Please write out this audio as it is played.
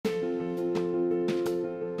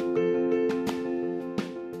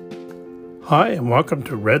Hi, and welcome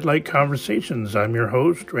to Red Light Conversations. I'm your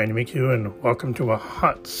host, Randy McHugh, and welcome to a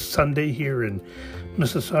hot Sunday here in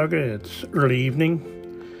Mississauga. It's early evening,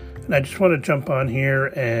 and I just want to jump on here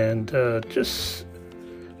and there's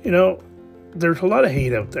a lot of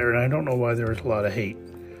hate out there, and I don't know why there's a lot of hate.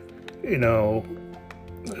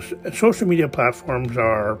 Social media platforms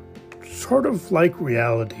are sort of like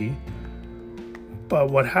reality,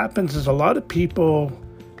 but what happens is a lot of people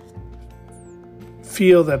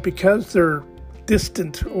feel that because they're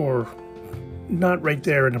distant or not right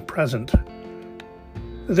there in the present,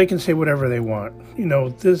 that they can say whatever they want.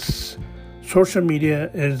 This social media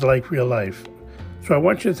is like real life. So I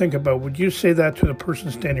want you to think about, would you say that to the person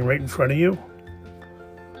standing right in front of you?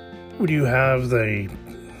 Would you have the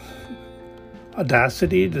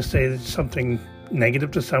audacity to say something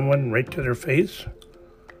negative to someone right to their face?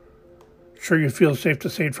 Sure, you feel safe to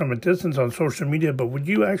say it from a distance on social media, but would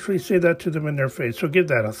you actually say that to them in their face? So give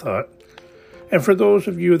that a thought. And for those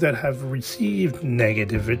of you that have received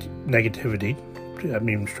negativity, I'm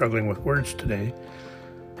even struggling with words today,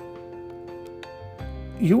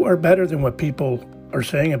 you are better than what people are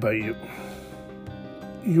saying about you.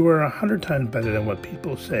 You are 100 times better than what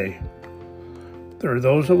people say. There are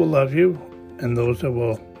those that will love you and those that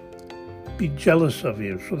will be jealous of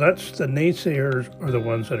you. So that's the naysayers are the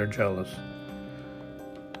ones that are jealous.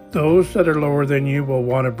 Those that are lower than you will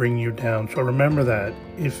want to bring you down. So remember that.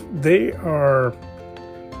 If they are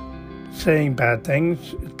saying bad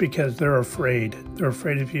things, it's because they're afraid. They're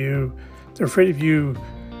afraid of you. They're afraid of you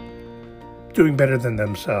doing better than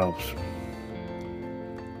themselves.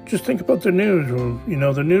 Just think about the news.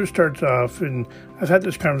 The news starts off, and I've had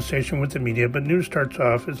this conversation with the media, but news starts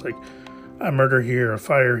off as like a murder here, a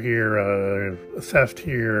fire here, a theft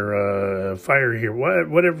here, a fire here,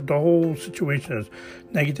 whatever the whole situation is,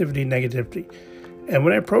 negativity. And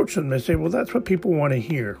when I approach them, they say, well, that's what people want to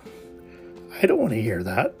hear. I don't want to hear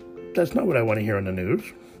that. That's not what I want to hear on the news.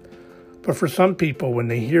 But for some people, when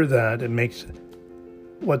they hear that, it makes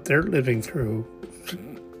what they're living through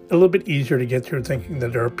a little bit easier to get through, thinking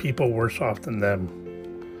that there are people worse off than them.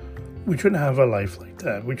 We shouldn't have a life like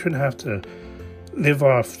that. We shouldn't have to live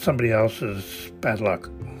off somebody else's bad luck.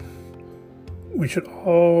 We should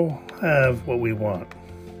all have what we want.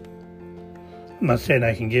 I'm not saying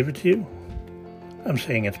I can give it to you. I'm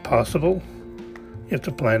saying it's possible. You have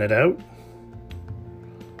to plan it out.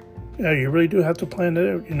 Yeah, you really do have to plan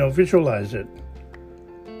it out. Visualize it.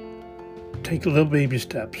 Take little baby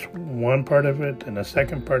steps. One part of it and a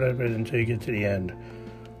second part of it until you get to the end.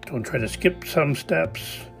 Don't try to skip some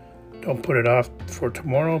steps. Don't put it off for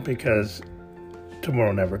tomorrow, because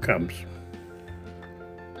tomorrow never comes.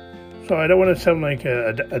 So I don't want to sound like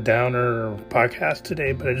a downer podcast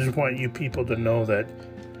today, but I just want you people to know that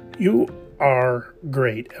you are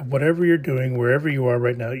great at whatever you're doing, wherever you are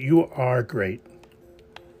right now. You are great.